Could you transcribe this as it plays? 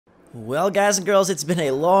Well, guys and girls, it's been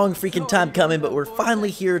a long freaking time coming, but we're finally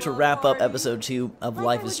here to wrap up episode 2 of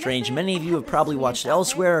Life is Strange. Many of you have probably watched it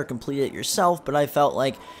elsewhere or completed it yourself, but I felt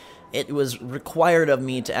like it was required of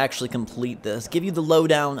me to actually complete this. Give you the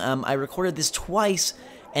lowdown. I recorded this twice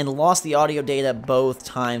and lost the audio data both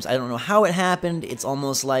times. I don't know how it happened. It's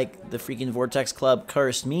almost like the freaking Vortex Club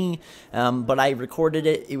cursed me, but I recorded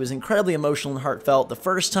it. It was incredibly emotional and heartfelt the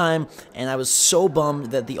first time, and I was so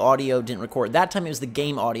bummed that the audio didn't record. That time it was the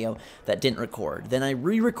game audio that didn't record. Then I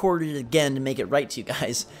re-recorded it again to make it right to you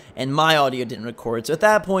guys, and my audio didn't record. So at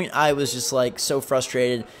that point, I was just like so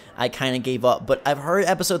frustrated, I kind of gave up. But I've heard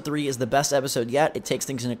episode 3 is the best episode yet. It takes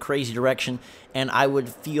things in a crazy direction, and I would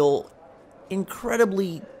feel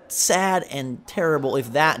incredibly sad and terrible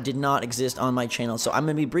if that did not exist on my channel. So I'm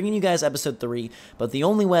going to be bringing you guys episode 3, but the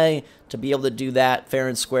only way to be able to do that fair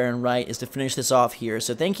and square and right is to finish this off here.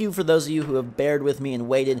 So thank you for those of you who have bared with me and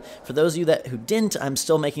waited. For those of you who didn't, I'm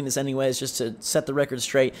still making this anyways just to set the record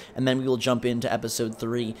straight, and then we will jump into episode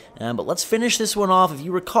 3. But let's finish this one off. If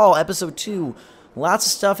you recall, episode 2, lots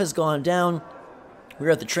of stuff has gone down. We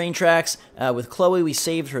were at the train tracks with Chloe. We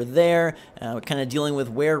saved her there. We're kind of dealing with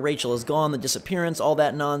where Rachel has gone, the disappearance, all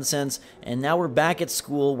that nonsense. And now we're back at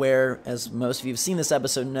school where, as most of you have seen this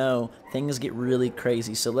episode know, things get really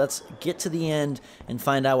crazy. So let's get to the end and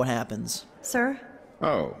find out what happens. Sir?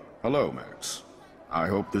 Oh, hello, Max. I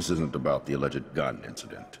hope this isn't about the alleged gun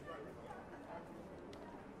incident.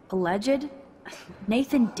 Alleged?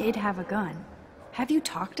 Nathan did have a gun. Have you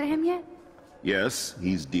talked to him yet? Yes,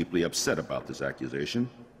 he's deeply upset about this accusation.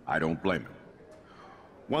 I don't blame him.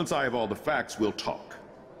 Once I have all the facts, we'll talk.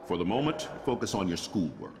 For the moment, focus on your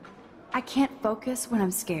schoolwork. I can't focus when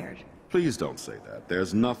I'm scared. Please don't say that.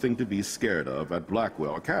 There's nothing to be scared of at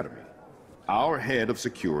Blackwell Academy. Our head of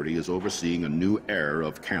security is overseeing a new era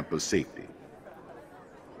of campus safety.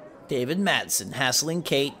 David Madsen hassling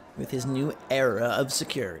Kate with his new era of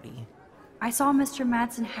security. I saw Mr.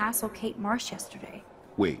 Madsen hassle Kate Marsh yesterday.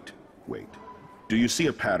 Wait. Do you see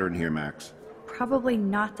a pattern here, Max? Probably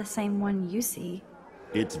not the same one you see.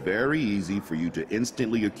 It's very easy for you to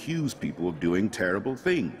instantly accuse people of doing terrible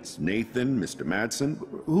things. Nathan, Mr. Madsen,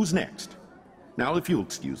 who's next? Now, if you'll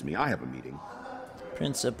excuse me, I have a meeting.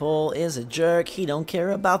 Principal is a jerk. He don't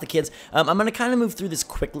care about the kids. I'm going to kind of move through this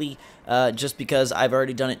quickly just because I've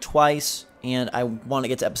already done it twice, and I want to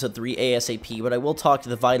get to episode 3 ASAP, but I will talk to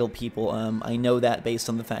the vital people. I know that based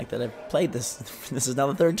on the fact that I've played this. This is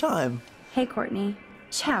now the 3rd time. Hey, Courtney.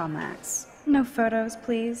 Ciao, Max. No photos,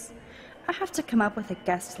 please. I have to come up with a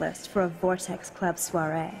guest list for a Vortex Club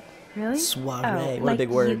soiree. Really? Soiree. Oh, what a big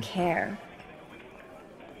word. You care.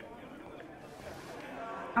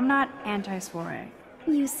 I'm not anti-soiree.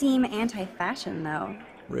 You seem anti-fashion, though.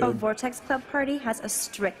 Rude. A Vortex Club party has a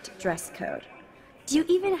strict dress code. Do you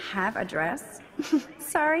even have a dress?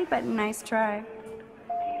 Sorry, but nice try.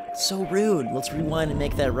 So rude. Let's rewind and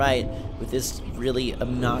make that right with this really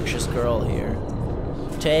obnoxious girl here.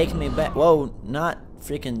 Take me back. Whoa, not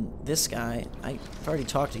freaking this guy. I've already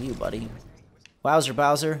talked to you, buddy. Wowzer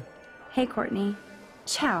Bowser. Hey, Courtney.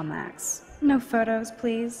 Ciao, Max. No photos,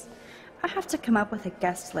 please. I have to come up with a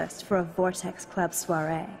guest list for a Vortex Club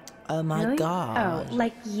soiree. Oh my Really? god. Oh,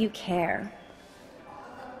 like you care.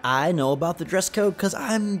 I know about the dress code because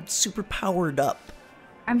I'm super powered up.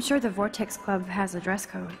 I'm sure the Vortex Club has a dress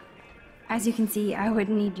code. As you can see, I would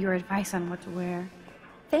need your advice on what to wear.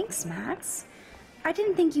 Thanks, Max. I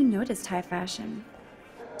didn't think you noticed high fashion.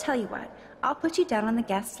 Tell you what, I'll put you down on the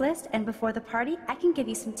guest list, and before the party, I can give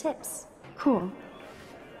you some tips. Cool.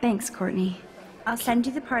 Thanks, Courtney. I'll send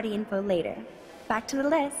you the party info later. Back to the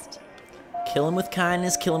list. Kill him with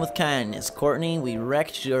kindness, kill him with kindness. Courtney, we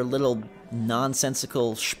wrecked your little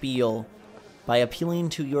nonsensical spiel by appealing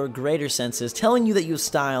to your greater senses, telling you that you have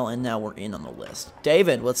style, and now we're in on the list.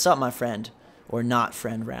 David, what's up, my friend? Or not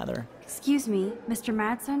friend, rather. Excuse me, Mr.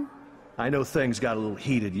 Madsen? I know things got a little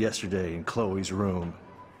heated yesterday in Chloe's room.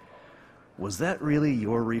 Was that really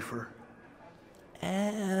your reefer?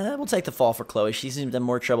 We'll take the fall for Chloe. She seems to have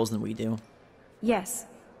more troubles than we do. Yes,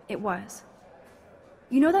 it was.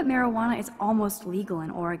 You know that marijuana is almost legal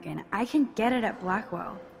in Oregon. I can get it at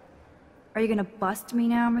Blackwell. Are you gonna bust me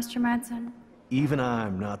now, Mr. Madsen? Even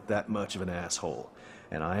I'm not that much of an asshole.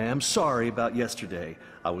 And I am sorry about yesterday.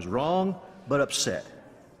 I was wrong, but upset.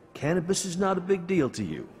 Cannabis is not a big deal to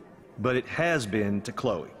you, but it has been to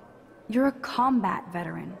Chloe. You're a combat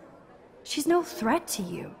veteran. She's no threat to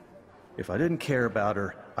you. If I didn't care about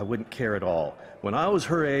her, I wouldn't care at all. When I was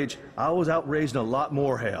her age, I was out raising a lot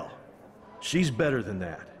more hell. She's better than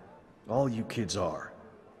that. All you kids are.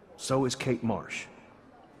 So is Kate Marsh.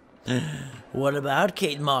 What about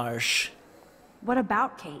Kate Marsh? What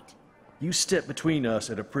about Kate? You stepped between us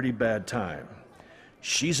at a pretty bad time.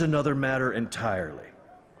 She's another matter entirely.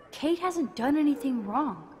 Kate hasn't done anything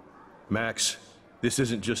wrong. Max, this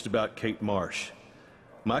isn't just about Kate Marsh.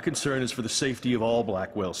 My concern is for the safety of all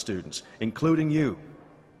Blackwell students, including you.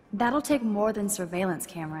 That'll take more than surveillance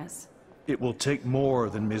cameras. It will take more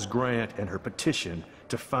than Ms. Grant and her petition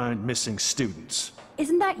to find missing students.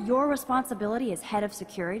 Isn't that your responsibility as head of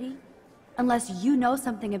security? Unless you know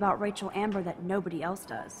something about Rachel Amber that nobody else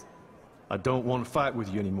does. I don't want to fight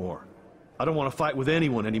with you anymore. I don't want to fight with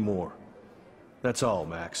anyone anymore. That's all,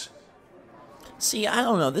 Max. See, I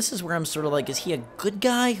don't know. This is where I'm sort of like, is he a good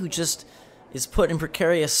guy who just is put in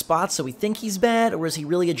precarious spots so we think he's bad, or is he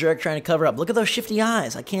really a jerk trying to cover up? Look at those shifty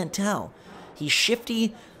eyes. I can't tell. He's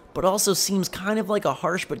shifty, but also seems kind of like a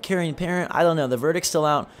harsh but caring parent. I don't know. The verdict's still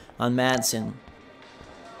out on Madsen.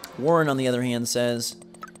 Warren, on the other hand, says,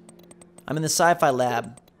 I'm in the sci-fi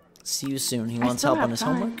lab. See you soon. He wants help on his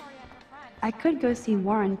homework. I could go see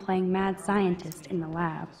Warren playing mad scientist in the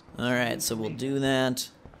lab. Alright, so we'll do that.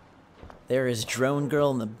 There is Drone Girl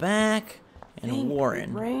in the back, and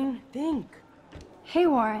Warren. Brain, think. Hey,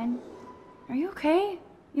 Warren. Are you okay?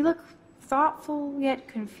 You look thoughtful yet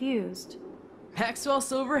confused. Maxwell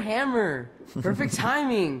Silver Hammer. Perfect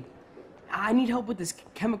timing. I need help with this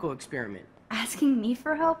chemical experiment. Asking me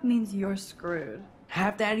for help means you're screwed.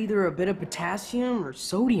 Have to add either a bit of potassium or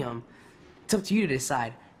sodium. It's up to you to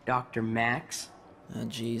decide, Dr. Max. Oh,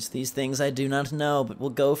 geez, these things I do not know, but we'll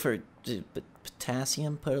go for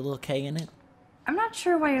potassium. Put a little K in it. I'm not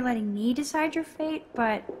sure why you're letting me decide your fate,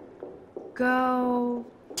 but go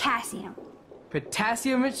potassium.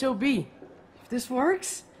 Potassium it shall be. If this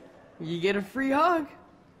works, you get a free hug.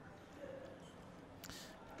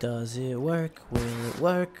 Does it work? Will it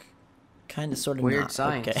work? Kind of, sort of Weird not.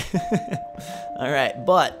 science. Okay. Alright,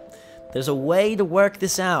 but there's a way to work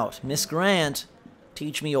this out. Miss Grant,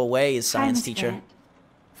 teach me your ways, science Miss teacher. Grant.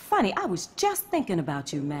 Funny, I was just thinking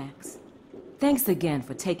about you, Max. Thanks again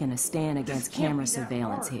for taking a stand against camera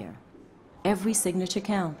surveillance here. Every signature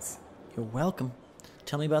counts. You're welcome.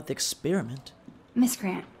 Tell me about the experiment. Miss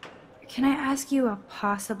Grant, can I ask you a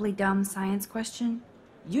possibly dumb science question?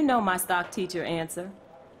 You know my stock teacher answer.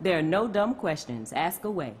 There are no dumb questions. Ask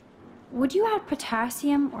away. Would you add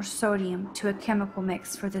potassium or sodium to a chemical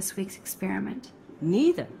mix for this week's experiment?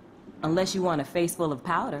 Neither. Unless you want a face full of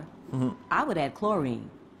powder. I would add chlorine.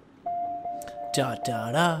 Da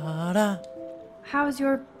da da da. How's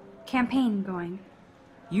your campaign going?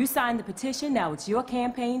 You signed the petition, now it's your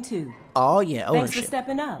campaign too. Oh yeah, Thanks ownership. for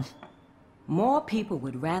stepping up. More people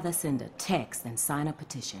would rather send a text than sign a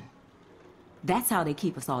petition. That's how they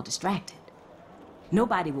keep us all distracted.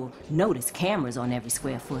 Nobody will notice cameras on every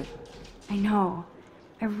square foot. I know.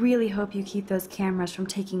 I really hope you keep those cameras from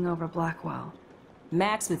taking over Blackwell.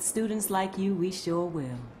 Max, with students like you, we sure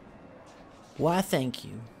will. Why, thank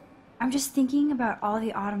you. I'm just thinking about all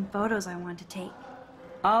the autumn photos I want to take.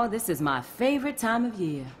 Oh, this is my favorite time of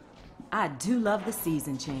year. I do love the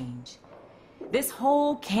season change. This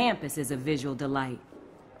whole campus is a visual delight.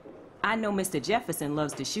 I know Mr. Jefferson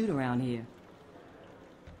loves to shoot around here.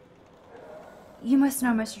 You must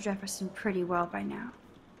know Mr. Jefferson pretty well by now.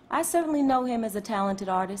 I certainly know him as a talented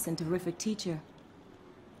artist and terrific teacher.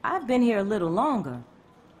 I've been here a little longer,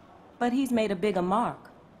 but he's made a bigger mark.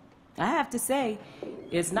 I have to say,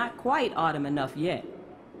 it's not quite autumn enough yet.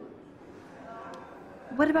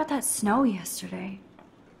 What about that snow yesterday?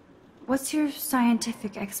 What's your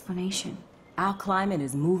scientific explanation? Our climate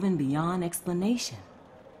is moving beyond explanation.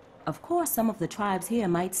 Of course, some of the tribes here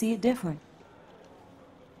might see it different.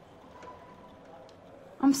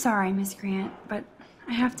 I'm sorry, Miss Grant, but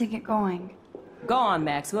I have to get going. Go on,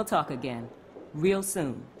 Max. We'll talk again. Real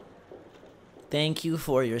soon. Thank you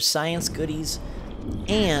for your science goodies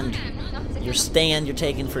and your stand you're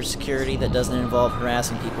taking for security that doesn't involve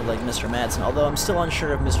harassing people like Mr. Madsen. Although I'm still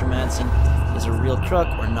unsure if Mr. Madsen is a real crook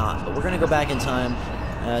or not. But we're going to go back in time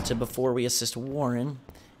to before we assist Warren.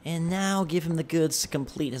 And now give him the goods to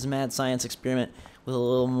complete his mad science experiment with a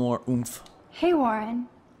little more oomph. Hey, Warren.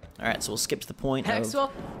 Alright, so we'll skip to the point Maxwell?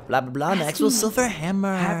 of blah blah blah. Maxwell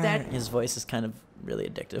Silverhammer. Have that- His voice is kind of really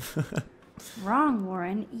addictive. Wrong,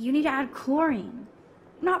 Warren. You need to add chlorine,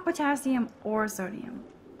 not potassium or sodium.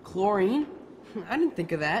 Chlorine? I didn't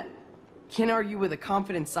think of that. Can't argue with a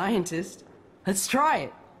confident scientist. Let's try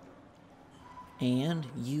it. And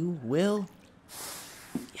you will.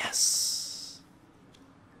 Yes.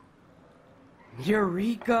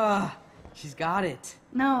 Eureka! She's got it.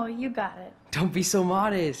 No, you got it. Don't be so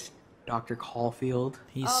modest, Dr. Caulfield.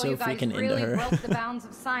 He's Oh, so you guys freaking really into her. broke the bounds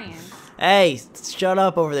of science. Hey, shut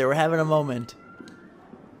up over there. We're having a moment.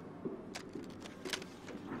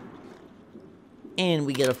 and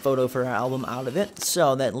we get a photo for our album out of it,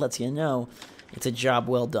 so that lets you know it's a job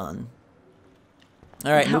well done.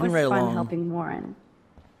 All right, moving right That was fun along. helping Warren.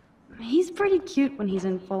 He's pretty cute when he's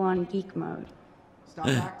in full-on geek mode. Stop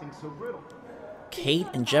acting so brittle. Kate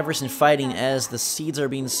and Jefferson fighting as the seeds are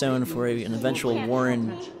being sown for an eventual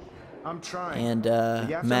Warren I'm trying. and You have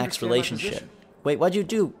to Max understand my relationship. position. Wait, what'd you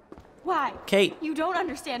do? Why? Kate. You don't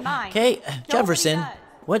understand mine. Kate, Jefferson.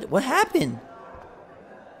 does. What happened?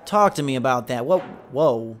 Talk to me about that.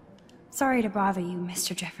 Whoa. Sorry to bother you,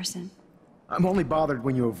 Mr. Jefferson. I'm only bothered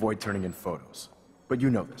when you avoid turning in photos. But you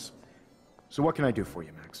know this. So what can I do for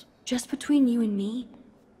you, Max? Just between you and me,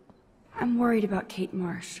 I'm worried about Kate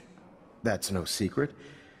Marsh. That's no secret.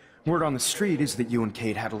 Word on the street is that you and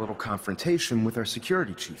Kate had a little confrontation with our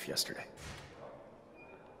security chief yesterday.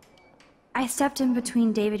 I stepped in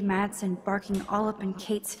between David Madsen barking all up in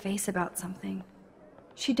Kate's face about something.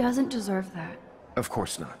 She doesn't deserve that. Of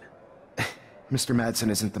course not. Mr. Madsen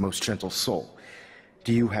isn't the most gentle soul.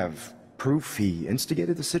 Do you have proof he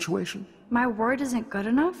instigated the situation? My word isn't good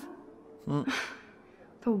enough?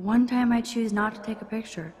 The one time I choose not to take a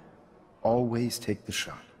picture. Always take the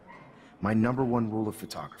shot. My #1 rule of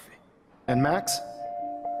photography. And Max,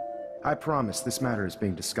 I promise this matter is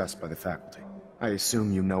being discussed by the faculty. I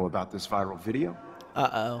assume you know about this viral video?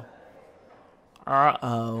 Uh-oh.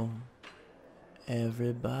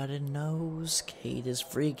 Everybody knows Kate is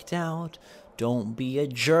freaked out. Don't be a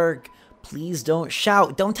jerk. Please don't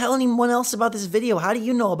shout. Don't tell anyone else about this video. How do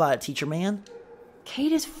you know about it, teacher man?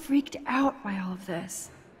 Kate is freaked out by all of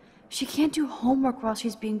this. She can't do homework while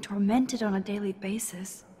she's being tormented on a daily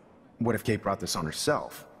basis. What if Kate brought this on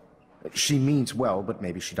herself? She means well, but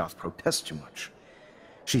maybe she doth protest too much.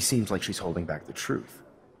 She seems like she's holding back the truth.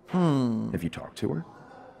 Have you talked to her?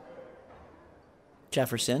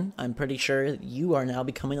 Jefferson, I'm pretty sure you are now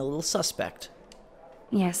becoming a little suspect.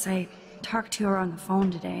 Yes, I talked to her on the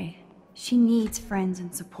phone today. She needs friends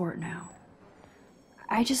and support now.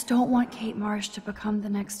 I just don't want Kate Marsh to become the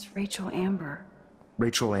next Rachel Amber.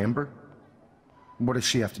 Rachel Amber? What does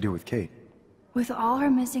she have to do with Kate? With all her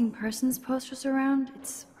missing persons posters around,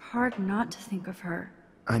 it's hard not to think of her.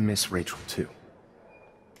 I miss Rachel too.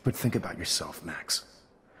 But think about yourself, Max.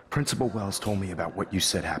 Principal Wells told me about what you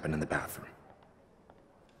said happened in the bathroom.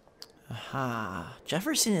 Aha.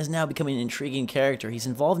 Jefferson is now becoming an intriguing character. He's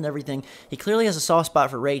involved in everything. He clearly has a soft spot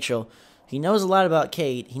for Rachel. He knows a lot about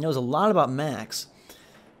Kate. He knows a lot about Max.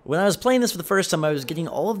 When I was playing this for the first time, I was getting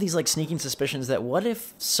all of these like sneaking suspicions that what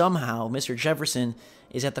if somehow Mr. Jefferson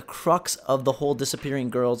is at the crux of the whole disappearing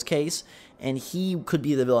girls case, and he could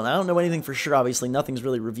be the villain. I don't know anything for sure, obviously. Nothing's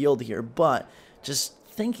really revealed here, but just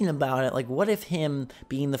thinking about it, like what if him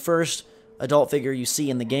being the first adult figure you see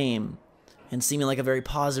in the game and seeming like a very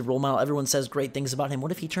positive role model, everyone says great things about him,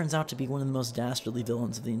 what if he turns out to be one of the most dastardly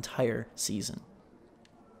villains of the entire season?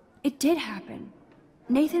 It did happen.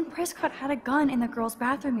 Nathan Prescott had a gun in the girls'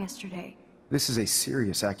 bathroom yesterday. This is a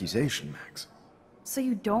serious accusation, Max. So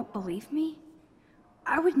you don't believe me?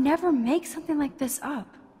 I would never make something like this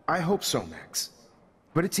up. I hope so, Max.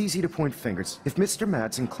 But it's easy to point fingers. If Mr.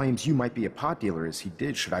 Madsen claims you might be a pot dealer as he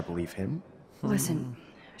did, should I believe him? Listen,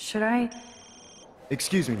 should I...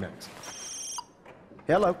 Excuse me, Max.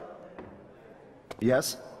 Hello?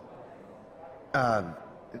 Yes?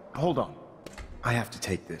 Hold on. I have to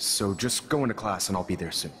take this, so just go into class and I'll be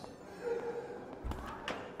there soon.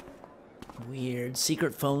 Weird.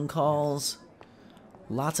 Secret phone calls.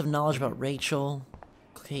 Lots of knowledge about Rachel,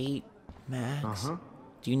 Kate, Max.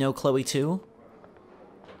 Do you know Chloe too?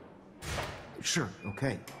 Sure,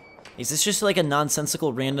 okay. Is this just like a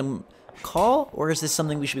nonsensical random call, or is this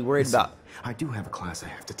something we should be worried about? I do have a class I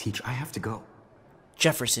have to teach. I have to go.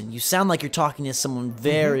 Jefferson, you sound like you're talking to someone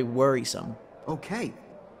very worrisome. Okay,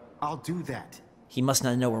 I'll do that. He must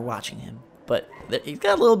not know we're watching him, but he's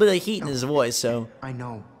got a little bit of heat in his voice, so... I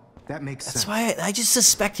know. That makes sense. That's why I just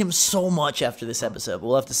suspect him so much after this episode.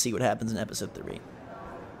 We'll have to see what happens in episode 3.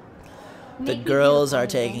 The girls are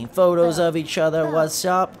taking photos of each other. What's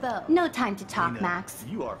up? No time to talk, Max.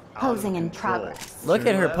 You are Posing in progress. Look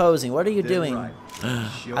at her posing. What are you doing? Right.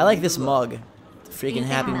 I like this mug. The freaking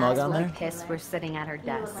happy mug on there. Pissed we're sitting at her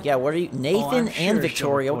desk. Yeah, what are you... Nathan I'm and sure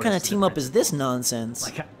Victoria. she'll What kind of report us to team the up is this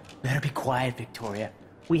nonsense? Better be quiet, Victoria.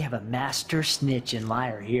 We have a master snitch and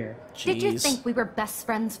liar here. Did you Jeez. think we were best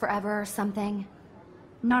friends forever or something?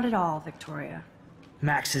 Not at all, Victoria.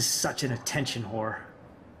 Max is such an attention whore.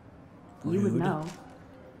 You would know.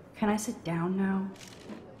 Can I sit down now?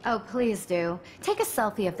 Oh, please do. Take a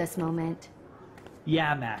selfie of this moment.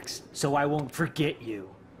 Yeah, Max, so I won't forget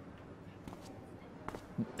you.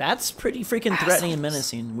 That's pretty freaking threatening and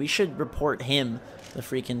menacing. We should report him, the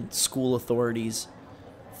freaking school authorities.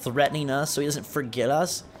 threatening us so he doesn't forget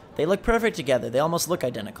us. They look perfect together. They almost look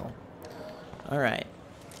identical. Alright.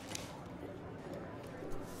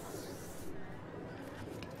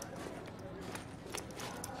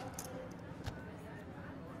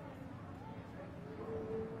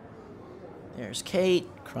 There's Kate,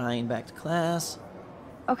 crying back to class.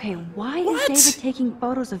 Okay, why is David taking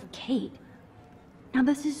photos of Kate? Now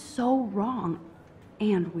this is so wrong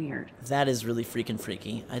and weird. That is really freaking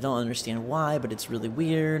freaky. I don't understand why, but it's really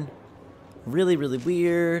weird. Really, really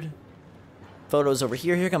weird. Photos over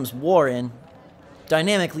here. Here comes Warren,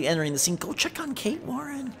 dynamically entering the scene. Go check on Kate,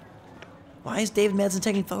 Warren. Why is David Madsen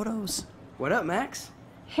taking photos? What up, Max?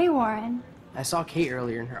 Hey, Warren. I saw Kate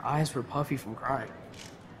earlier and her eyes were puffy from crying.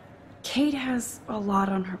 Kate has a lot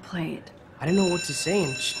on her plate. I didn't know what to say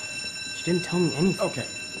and she didn't tell me anything. Okay,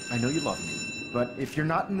 I know you love me, but if you're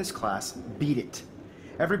not in this class, beat it.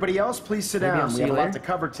 Everybody else, please sit Maybe I'll down. see We have you a lot later. to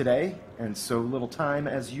cover today, and so little time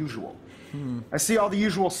as usual. I see all the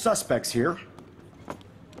usual suspects here.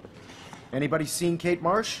 Anybody seen Kate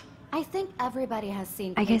Marsh? I think everybody has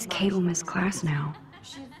seen. I guess Marsh. Kate will miss class now.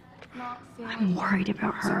 She's not I'm feeling. worried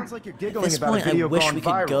about her. Sounds like you're At giggling this about point, a video I wish gone we could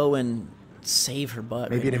viral. go and save her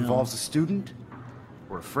butt. Maybe right it now. involves a student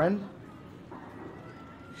or a friend.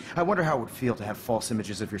 I wonder how it would feel to have false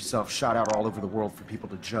images of yourself shot out all over the world for people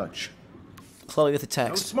to judge. Chloe with a No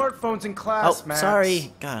text. smartphones in class, Oh, Max.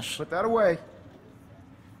 sorry. Gosh. Put that away.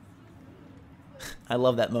 I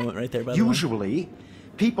love that moment right there, by the way. Usually,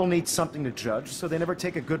 people need something to judge, so they never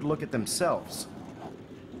take a good look at themselves.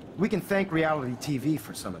 We can thank reality TV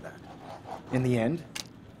for some of that. In the end,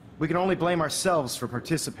 we can only blame ourselves for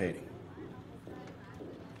participating.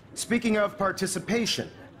 Speaking of participation,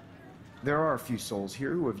 there are a few souls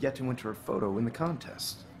here who have yet to enter a photo in the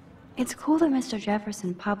contest. It's cool that Mr.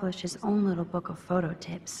 Jefferson published his own little book of photo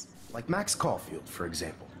tips. Like Max Caulfield, for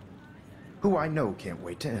example, who I know can't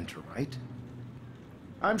wait to enter, right?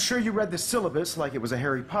 I'm sure you read the syllabus like it was a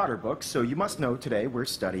Harry Potter book, so you must know today we're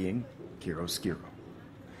studying chiaroscuro.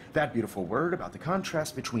 That beautiful word about the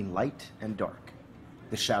contrast between light and dark.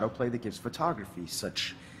 The shadow play that gives photography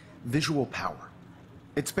such visual power.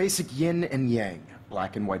 It's basic yin and yang.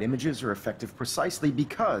 Black and white images are effective precisely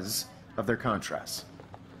because of their contrast.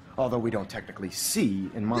 Although we don't technically see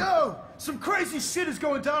in mono. Yo! Some crazy shit is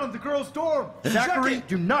going down in the girls' dorm! Zachary,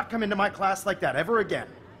 do not come into my class like that ever again.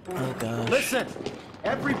 Oh, gosh. Listen,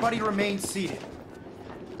 everybody remain seated.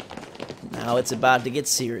 Now it's about to get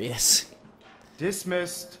serious.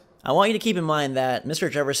 Dismissed. I want you to keep in mind that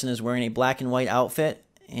Mr. Jefferson is wearing a black and white outfit,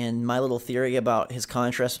 and my little theory about his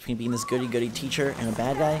contrast between being this goody-goody teacher and a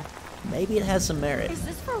bad guy, maybe it has some merit. Is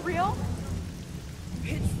this for real?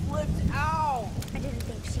 It flipped out! I didn't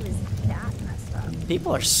think she was that messed up.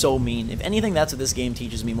 People are so mean. If anything, that's what this game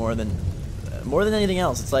teaches me more than anything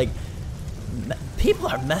else. It's like, people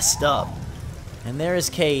are messed up. And there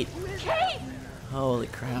is Kate. Kate! Holy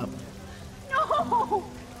crap. No!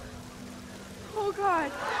 Oh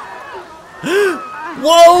god.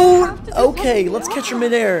 Whoa! Okay, let's catch her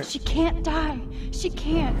midair. She can't die. She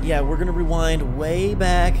can't. Yeah, we're gonna rewind way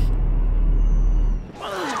back.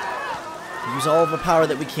 Use all of the power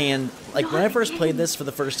that we can. Like, when I first played this for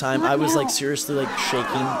the first time, I was, like, seriously, like, shaking.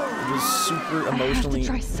 It was super emotionally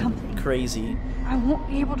Try something. crazy. I won't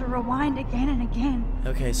be able to rewind again and again.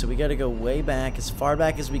 Okay, so we gotta go way back, as far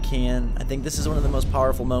back as we can. I think this is one of the most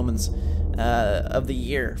powerful moments of the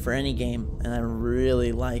year for any game, and I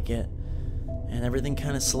really like it. And everything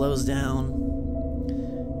kind of slows down,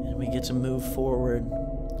 and we get to move forward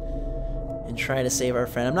and try to save our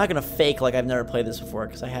friend. I'm not gonna fake like I've never played this before,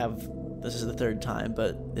 because I have. This is the third time,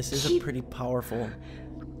 but this is a pretty powerful.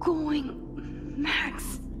 Going,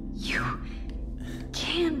 Max. You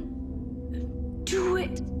can do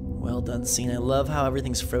it. Well done scene. I love how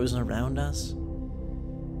everything's frozen around us.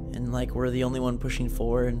 And like we're the only one pushing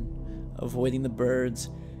forward, avoiding the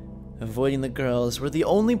birds, avoiding the girls. We're the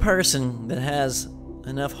only person that has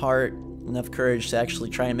enough heart, enough courage to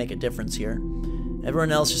actually try and make a difference here.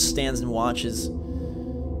 Everyone else just stands and watches,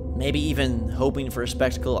 maybe even hoping for a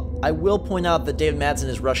spectacle. I will point out that David Madsen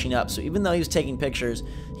is rushing up, so even though he was taking pictures,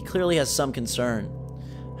 he clearly has some concern.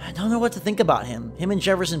 I don't know what to think about him. Him and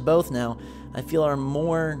Jefferson both now, I feel, are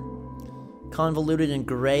more convoluted and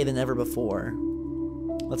gray than ever before.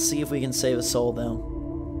 Let's see if we can save a soul,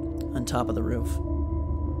 though, on top of the roof.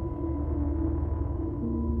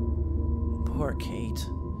 Poor Kate.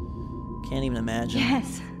 Can't even imagine.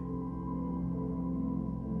 Yes.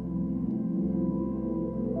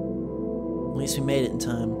 At least we made it in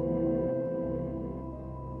time.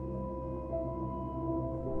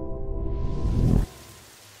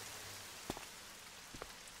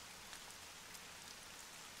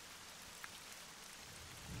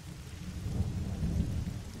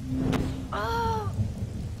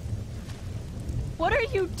 What are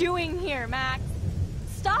you doing here, Max?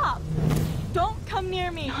 Stop! Don't come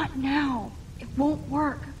near me! Not now. It won't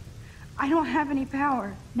work. I don't have any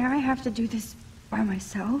power. Now I have to do this by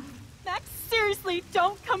myself. Max, seriously,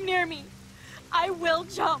 don't come near me. I will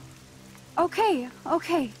jump. Okay.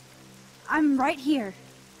 I'm right here.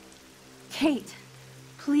 Kate,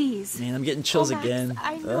 please. Man, I'm getting chills Max, again.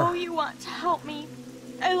 I know you want to help me.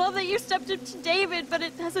 I love that you stepped up to David, but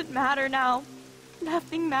it doesn't matter now.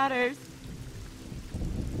 Nothing matters.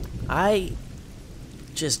 I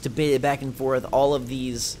just debated back and forth all of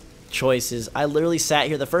these choices. I literally sat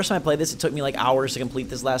here. The first time I played this, it took me like hours to complete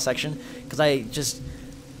this last section because I just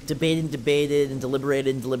debated and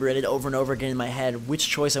deliberated over and over again in my head which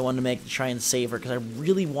choice I wanted to make to try and save her, because I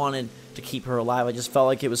really wanted to keep her alive. I just felt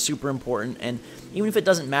like it was super important, and even if it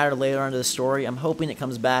doesn't matter later on in the story, I'm hoping it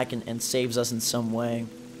comes back and saves us in some way.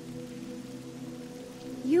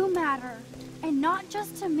 You matter, and not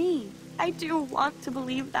just to me. I do want to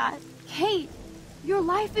believe that. Kate, your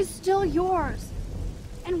life is still yours,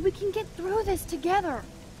 and we can get through this together.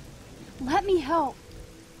 Let me help.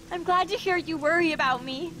 I'm glad to hear you worry about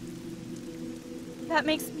me. That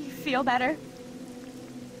makes me feel better.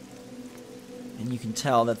 And you can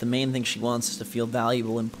tell that the main thing she wants is to feel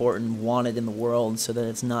valuable, important, wanted in the world, so that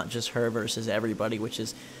it's not just her versus everybody, which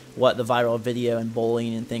is what the viral video and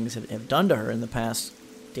bullying and things have done to her in the past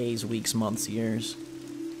days, weeks, months, years.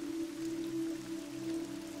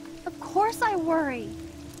 Of course I worry.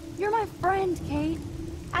 You're my friend, Kate.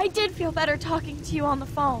 I did feel better talking to you on the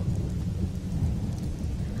phone.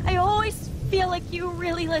 I always feel like you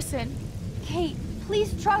really listen. Kate,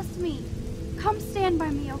 please trust me. Come stand by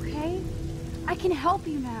me, okay? I can help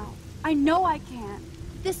you now. I know I can.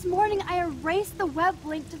 This morning I erased the web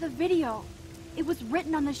link to the video. It was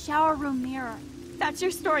written on the shower room mirror. That's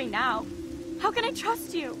your story now. How can I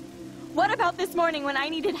trust you? What about this morning when I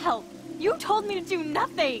needed help? You told me to do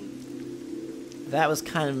nothing. That was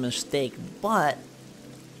kind of a mistake, but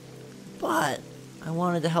I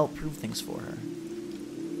wanted to help prove things for her.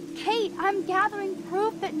 Kate, I'm gathering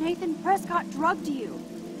proof that Nathan Prescott drugged you.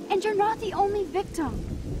 And you're not the only victim.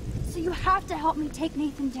 So you have to help me take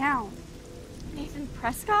Nathan down. Nathan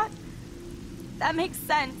Prescott? That makes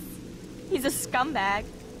sense. He's a scumbag.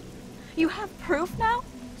 You have proof now?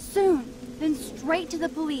 Soon, then straight to the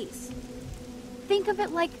police. Think of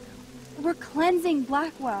it like we're cleansing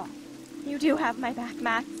Blackwell. You do have my back,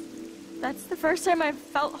 Max. That's the first time I've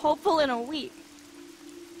felt hopeful in a week.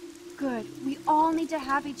 Good. We all need to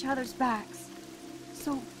have each other's backs.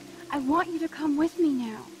 So, I want you to come with me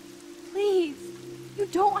now. Please. You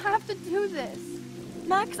don't have to do this.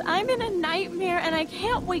 Max, I'm in a nightmare and I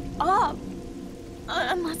can't wake up.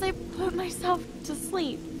 Unless I put myself to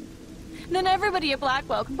sleep. Then everybody at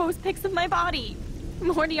Blackwell can post pics of my body.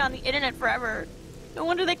 I'm already on the internet forever. No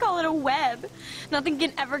wonder they call it a web. Nothing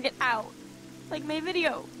can ever get out. Like my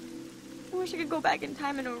video. I wish I could go back in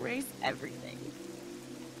time and erase everything.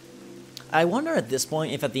 I wonder at this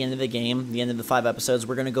point if at the end of the game, the end of the 5 episodes,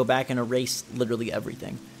 we're going to go back and erase literally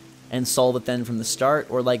everything and solve it then from the start,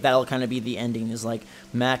 or like that'll kind of be the ending, is like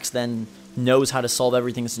Max then knows how to solve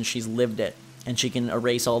everything since she's lived it, and she can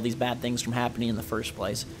erase all these bad things from happening in the first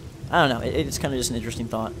place. I don't know, it's kind of just an interesting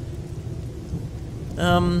thought.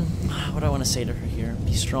 What do I want to say to her here?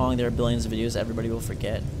 Be strong, there are billions of videos everybody will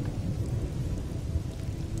forget.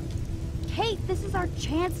 Kate, this is our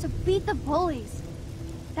chance to beat the bullies.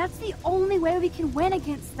 That's the only way we can win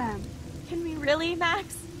against them. Can we really,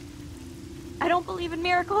 Max? I don't believe in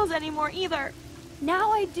miracles anymore either.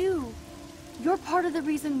 Now I do. You're part of the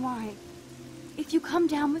reason why. If you come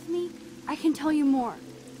down with me, I can tell you more.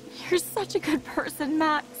 You're such a good person,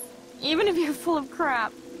 Max. Even if you're full of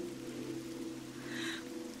crap.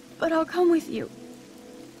 But I'll come with you.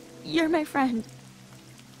 You're my friend.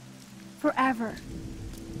 Forever.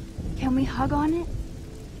 Can we hug on it?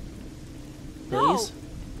 Please?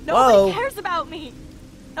 No. Nobody cares about me.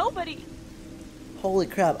 Nobody. Holy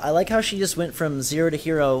crap, I like how she just went from 0 to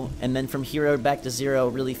hero, and then from hero back to 0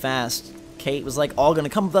 really fast. Kate was like, all gonna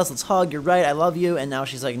come with us, let's hug, you're right, I love you, and now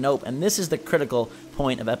she's like, nope. And this is the critical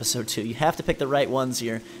point of episode 2. You have to pick the right ones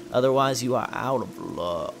here, otherwise you are out of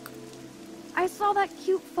luck. I saw that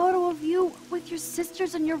cute photo of you with your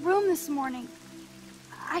sisters in your room this morning.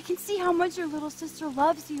 I can see how much your little sister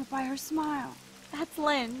loves you by her smile. That's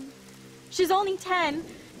Lynn. She's only 10.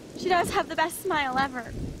 She does have the best smile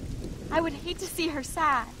ever. I would hate to see her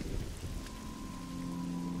sad.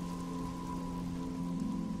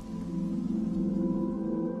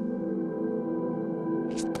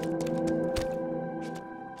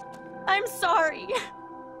 I'm sorry.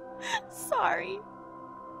 Sorry.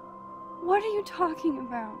 What are you talking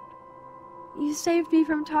about? You saved me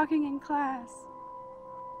from talking in class.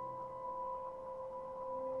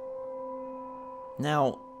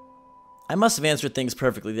 Now, I must have answered things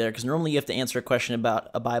perfectly there, because normally you have to answer a question about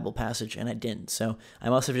a Bible passage, and I didn't. So I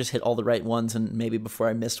must have just hit all the right ones, and maybe before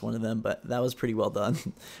I missed one of them, but that was pretty well done.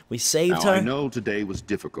 We saved her. I know today was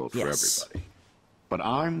difficult for everybody, but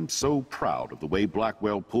I'm so proud of the way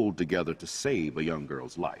Blackwell pulled together to save a young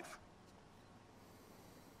girl's life.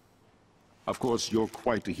 Of course, you're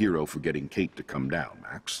quite a hero for getting Kate to come down,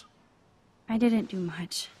 Max. I didn't do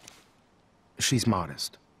much. She's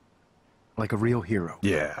modest. Like a real hero.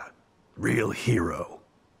 Yeah, real hero.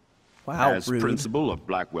 Wow, As rude. principal of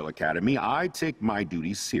Blackwell Academy, I take my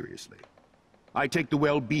duties seriously. I take the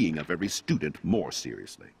well-being of every student more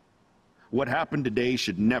seriously. What happened today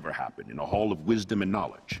should never happen in a hall of wisdom and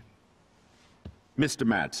knowledge. Mr.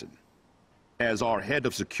 Madsen, as our head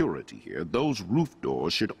of security here, those roof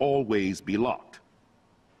doors should always be locked.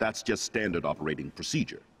 That's just standard operating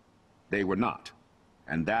procedure. They were not,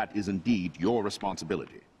 and that is indeed your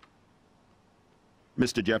responsibility.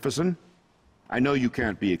 Mr. Jefferson, I know you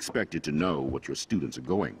can't be expected to know what your students are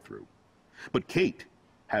going through, but Kate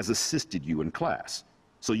has assisted you in class,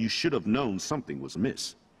 so you should have known something was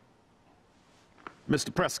amiss.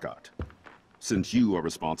 Mr. Prescott, since you are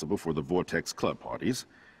responsible for the Vortex Club parties,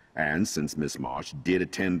 and since Miss Marsh did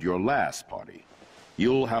attend your last party,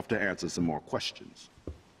 you'll have to answer some more questions.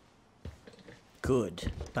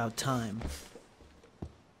 Good. About time.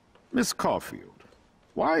 Miss Caulfield,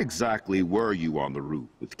 why exactly were you on the roof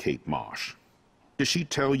with Kate Marsh? Did she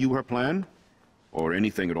tell you her plan? Or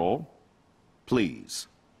anything at all? Please,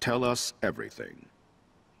 tell us everything.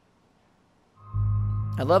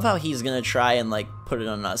 I love how he's going to try and, like, put it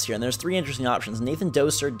on us here. And there's three interesting options. Nathan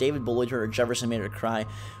Doser, David bullied her, or Jefferson made her cry.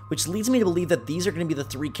 Which leads me to believe that these are going to be the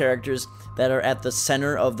three characters that are at the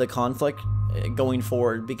center of the conflict going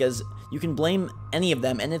forward. Because you can blame any of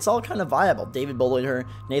them, and it's all kind of viable. David bullied her,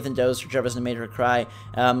 Nathan Doser, Jefferson made her cry.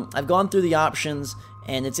 I've gone through the options,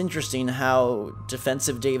 and it's interesting how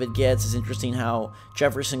defensive David gets. It's interesting how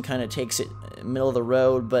Jefferson kind of takes it middle of the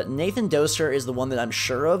road. But Nathan Doser is the one that I'm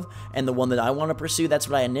sure of and the one that I want to pursue. That's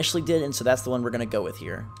what I initially did, and so that's the one we're going to go with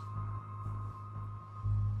here.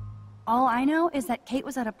 All I know is that Kate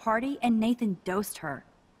was at a party and Nathan dosed her.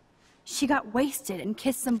 She got wasted and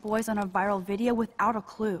kissed some boys on a viral video without a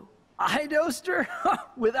clue. I dosed her?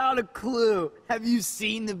 Without a clue. Have you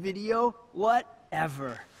seen the video?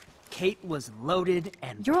 Whatever. Kate was loaded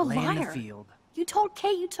and You're a playing the liar. field. You told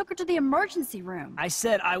Kate you took her to the emergency room. I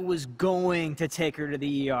said I was going to take her to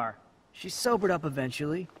the ER. She sobered up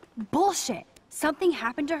eventually. Bullshit. Something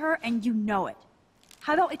happened to her and you know it.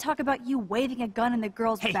 How about we talk about you waving a gun in the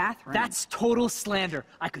girls' Hey, bathroom? that's total slander.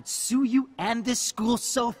 I could sue you and this school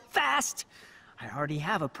so fast. I already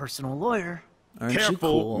have a personal lawyer. Aren't you Careful,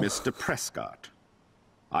 cool? Mr. Prescott.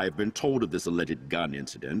 I have been told of this alleged gun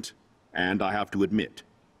incident, and I have to admit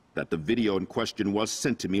that the video in question was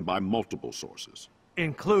sent to me by multiple sources.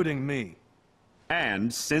 Including me.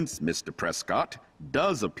 And since Mr. Prescott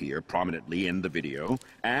does appear prominently in the video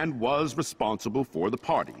and was responsible for the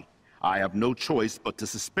party, I have no choice but to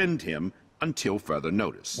suspend him until further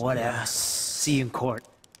notice. Whatever. See you in court.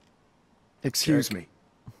 Excuse me.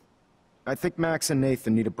 I think Max and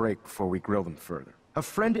Nathan need a break before we grill them further. A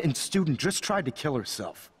friend and student just tried to kill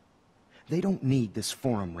herself. They don't need this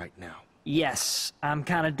forum right now. Yes, I'm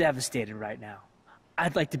kind of devastated right now.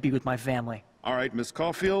 I'd like to be with my family. All right, Miss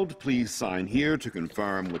Caulfield, please sign here to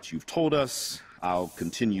confirm what you've told us. I'll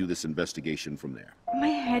continue this investigation from there. My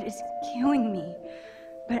head is killing me,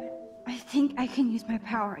 but I think I can use my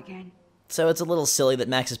power again. So it's a little silly that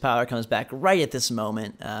Max's power comes back right at this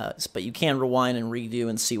moment, but you can rewind and redo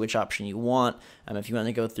and see which option you want if you want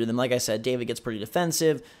to go through them. Like I said, David gets pretty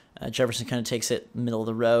defensive. Jefferson kind of takes it middle of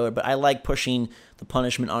the road, but I like pushing the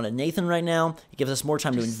punishment onto Nathan right now. It gives us more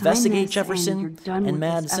time to investigate Jefferson and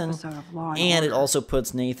Madison, and it also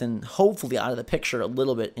puts Nathan hopefully out of the picture a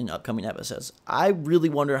little bit in upcoming episodes. I really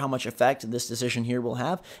wonder how much effect this decision here will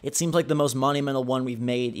have. It seems like the most monumental one we've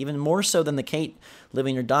made, even more so than the Kate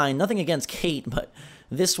living or dying. Nothing against Kate, but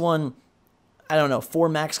this one, I don't know, for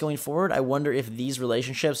Max going forward, I wonder if these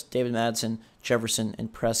relationships, David Madsen, Jefferson,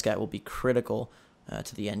 and Prescott, will be critical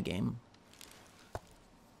to the end game.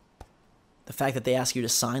 The fact that they ask you to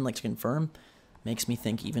sign, like to confirm, makes me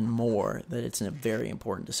think even more that it's a very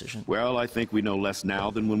important decision. Well, I think we know less now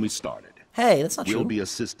than when we started. Hey, that's not true. We'll be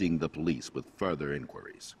assisting the police with further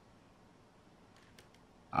inquiries.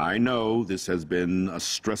 I know this has been a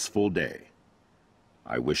stressful day.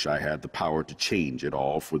 I wish I had the power to change it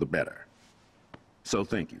all for the better. So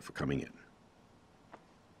thank you for coming in.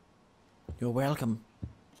 You're welcome.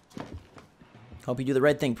 Hope you do the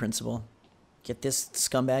right thing, Principal. Get this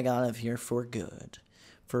scumbag out of here for good.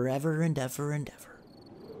 Forever and ever and ever.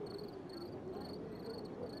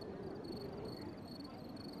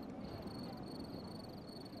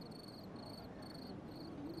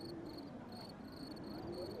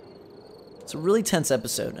 It's a really tense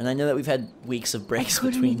episode, and I know that we've had weeks of breaks I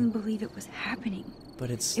couldn't between. even believe it was happening. But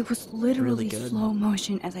it was literally really good. slow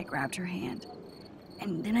motion as I grabbed her hand.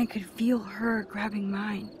 And then I could feel her grabbing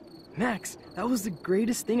mine. Max, that was the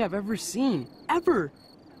greatest thing I've ever seen. Ever!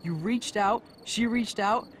 You reached out, she reached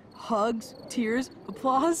out, hugs, tears,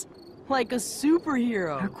 applause. Like a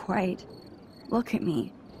superhero. Not quite. Look at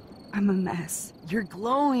me. I'm a mess. You're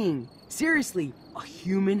glowing. Seriously, a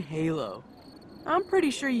human halo. I'm pretty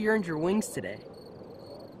sure you earned your wings today.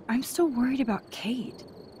 I'm still worried about Kate.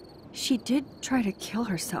 She did try to kill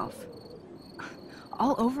herself.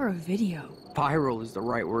 All over a video. Viral is the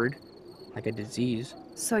right word. Like a disease.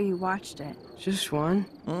 So you watched it? Just one.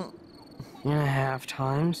 And a half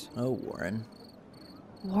times. Oh, Warren.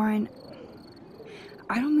 Warren,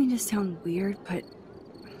 I don't mean to sound weird, but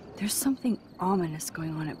there's something ominous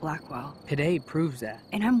going on at Blackwell. Today proves that.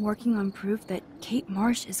 And I'm working on proof that Kate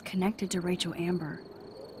Marsh is connected to Rachel Amber.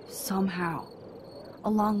 Somehow.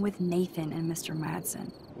 Along with Nathan and Mr.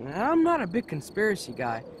 Madsen. I'm not a big conspiracy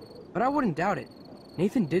guy, but I wouldn't doubt it.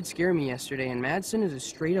 Nathan did scare me yesterday, and Madsen is a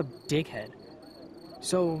straight-up dickhead.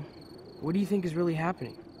 So, what do you think is really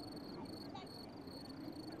happening?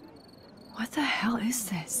 What the hell is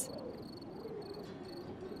this?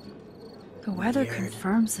 The weather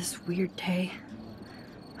confirms this weird day.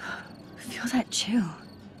 Feel that chill.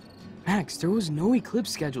 Max, there was no eclipse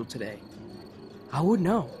scheduled today. I would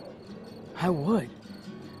know. I would.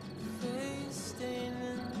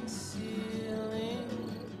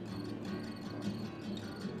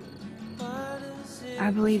 I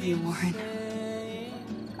believe you, Warren.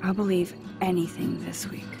 I'll believe anything this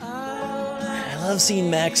week. I love seeing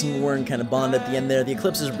Max and Warren kind of bond at the end there. The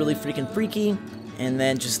eclipse is really freaking freaky. And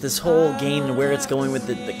then just this whole game and where it's going with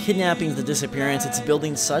the kidnappings, the disappearance, it's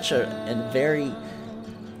building such a very,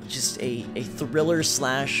 just a thriller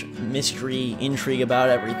slash mystery intrigue about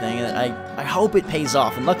everything. And I hope it pays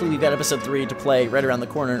off. And luckily we've got episode 3 to play right around the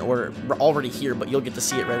corner, or we're already here, but you'll get to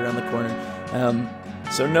see it right around the corner.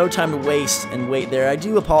 So no time to waste and wait there. I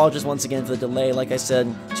do apologize once again for the delay. Like I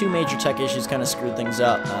said, 2 major tech issues kind of screwed things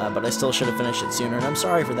up, but I still should have finished it sooner, and I'm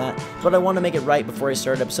sorry for that. But I want to make it right before I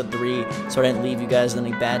start episode 3, so I didn't leave you guys with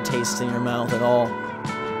any bad tastes in your mouth at all.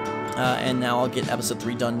 And now I'll get episode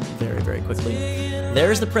 3 done very, very quickly.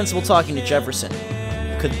 There's the principal talking to Jefferson.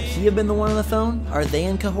 Could he have been the one on the phone? Are they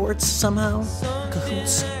in cohorts somehow?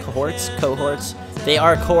 Cahoots? Cohorts? They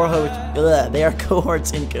are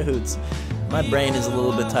cohorts in cahoots. My brain is a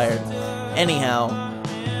little bit tired. Anyhow,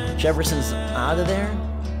 Jefferson's out of there.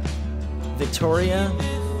 Victoria,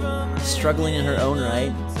 struggling in her own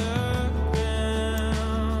right.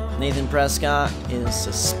 Nathan Prescott is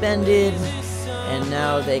suspended, and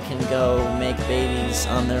now they can go make babies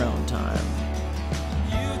on their own time.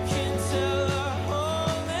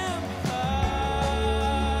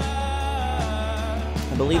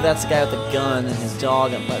 I believe that's the guy with the gun and his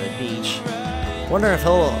dog up by the beach. Wonder if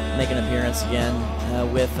he'll make an appearance again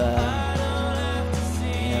with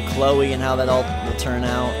Chloe and how that all will turn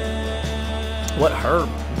out. What her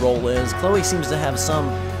role is. Chloe seems to have some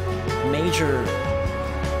major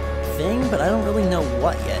thing, but I don't really know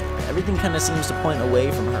what yet. Everything kind of seems to point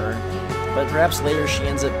away from her. But perhaps later she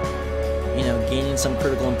ends up, gaining some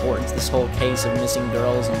critical importance, this whole case of missing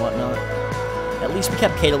girls and whatnot. At least we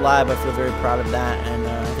kept Kate alive. I feel very proud of that, and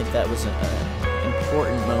I think that was an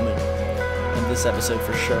important moment in this episode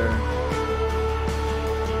for sure.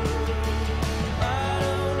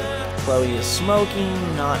 Chloe is smoking,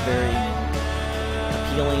 not very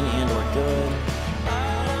appealing and or good.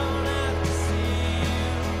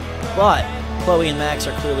 But Chloe and Max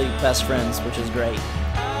are clearly best friends, which is great.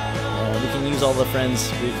 We can use all the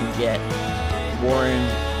friends we can get. Warren,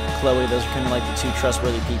 Chloe, those are kind of like the 2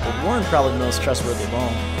 trustworthy people. Warren probably the most trustworthy of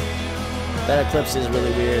all. That eclipse is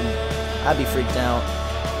really weird. I'd be freaked out.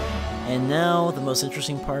 And now, the most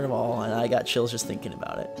interesting part of all, and I got chills just thinking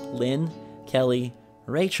about it. Lynn, Kelly,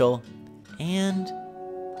 Rachel, and...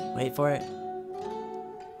 wait for it.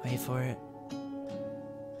 Wait for it.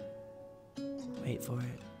 Wait for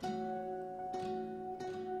it.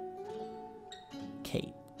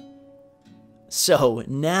 Kate. So,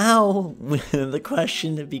 now, the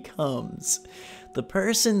question becomes... the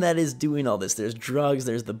person that is doing all this, there's drugs,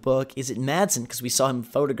 there's the book, is it Madsen because we saw him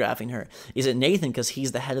photographing her? Is it Nathan because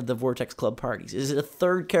he's the head of the Vortex Club parties? Is it a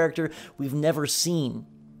third character we've never seen?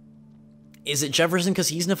 Is it Jefferson because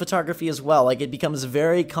he's into photography as well? Like, it becomes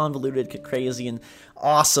very convoluted, crazy, and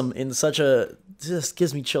awesome in such a just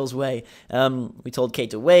gives me chills way. We told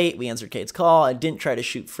Kate to wait. We answered Kate's call. I didn't try to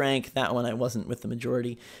shoot Frank. That one I wasn't with the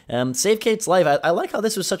majority. Save Kate's life. I like how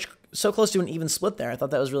this was so close to an even split there. I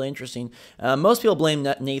thought that was really interesting. Most people blame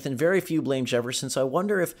Nathan. Very few blame Jefferson. So I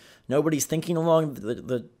wonder if nobody's thinking along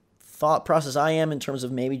the thought process I am in terms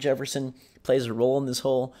of maybe Jefferson plays a role in this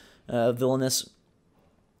whole villainous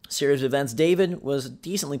series of events. David was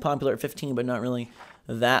decently popular at 15, but not really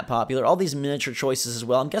that popular. All these miniature choices as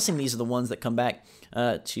well. I'm guessing these are the ones that come back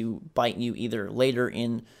to bite you either later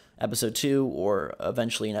in episode 2 or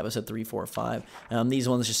eventually in episode 3, 4, 5. These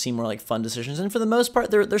ones just seem more like fun decisions, and for the most part,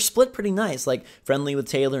 they're split pretty nice. Like friendly with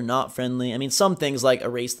Taylor, not friendly. I mean, some things like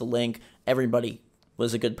erase the link. Everybody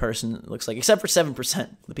was a good person, it looks like, except for 7%,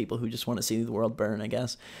 the people who just want to see the world burn, I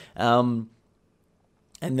guess.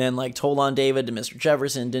 And then, like, told on David to Mr.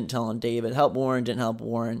 Jefferson, didn't tell on David, help Warren, didn't help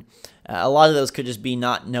Warren. A lot of those could just be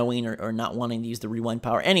not knowing or not wanting to use the rewind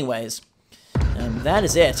power. Anyways, that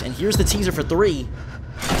is it. And here's the teaser for 3.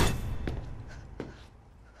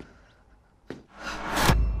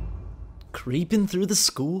 Creeping through the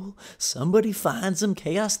school, somebody finds him.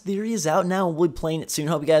 Chaos Theory is out now. We'll be playing it soon.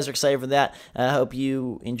 Hope you guys are excited for that. I hope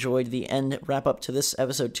you enjoyed the end wrap up to this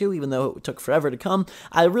episode 2, even though it took forever to come.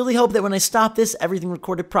 I really hope that when I stop this, everything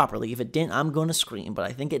recorded properly. If it didn't, I'm going to scream, but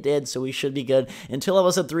I think it did, so we should be good. Until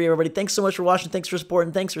episode 3, everybody, thanks so much for watching. Thanks for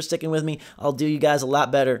supporting. Thanks for sticking with me. I'll do you guys a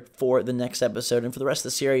lot better for the next episode. And for the rest of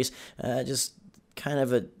the series, just kind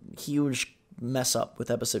of a huge mess up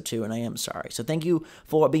with episode 2, and I am sorry. So thank you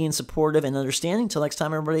for being supportive and understanding. Till next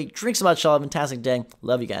time, everybody, drink so much, y'all have a fantastic day.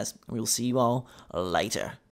 Love you guys. We will see you all later.